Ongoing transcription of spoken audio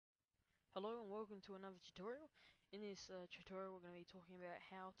Hello and welcome to another tutorial. In this tutorial we're going to be talking about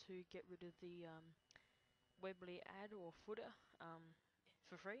how to get rid of the Weebly ad or footer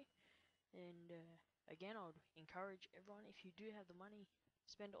for free. And again, I would encourage everyone, if you do have the money,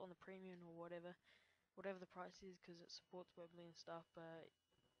 spend it on the premium or whatever the price is, because it supports Weebly and stuff. But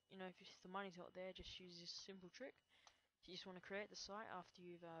you know, if the money's not there, just use this simple trick. If you just want to create the site after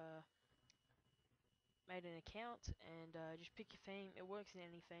you've made an account, and just pick your theme. It works in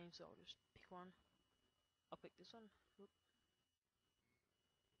any theme, so I'll just pick one. I'll pick this one.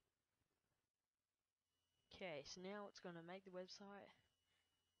 Okay, so now it's going to make the website.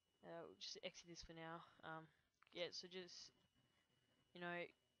 We'll just exit this for now. Yeah, so just, you know,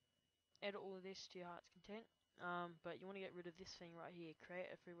 edit all of this to your heart's content. But you want to get rid of this thing right here,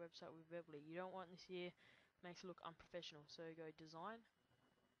 create a free website with Weebly. You don't want this here, makes it look unprofessional. So go design,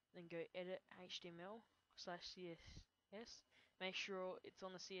 then go edit HTML/CSS. Make sure it's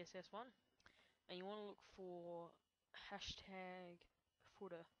on the CSS one. And you want to look for hashtag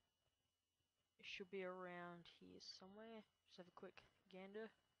footer. It should be around here somewhere. Just have a quick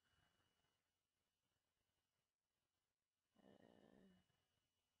gander.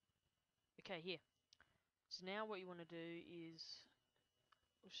 Okay, here. So now what you want to do is,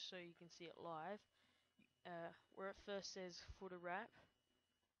 so you can see it live, where it first says footer wrap,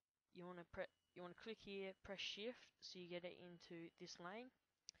 you want to click here, press shift, so you get it into this lane,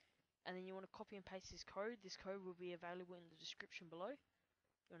 and then you want to copy and paste this code. This code will be available in the description below.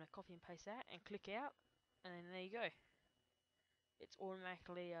 You want to copy and paste that, and click out, and then there you go. It's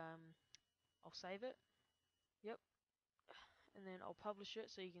automatically, I'll save it. Yep. And then I'll publish it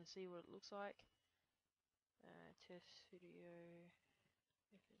so you can see what it looks like. Test video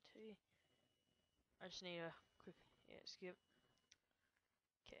FNT. I just need a quick, skip.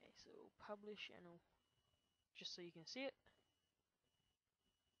 Okay, so we'll publish and we'll, just so you can see it.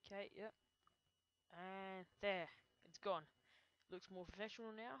 Okay, yep. And there, it's gone. Looks more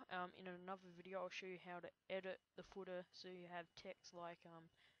professional now. In another video I'll show you how to edit the footer so you have text like,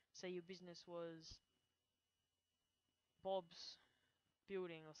 say your business was Bob's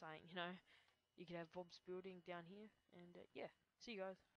Building or something, you know. You could have Bob's Building down here, and yeah, see you guys.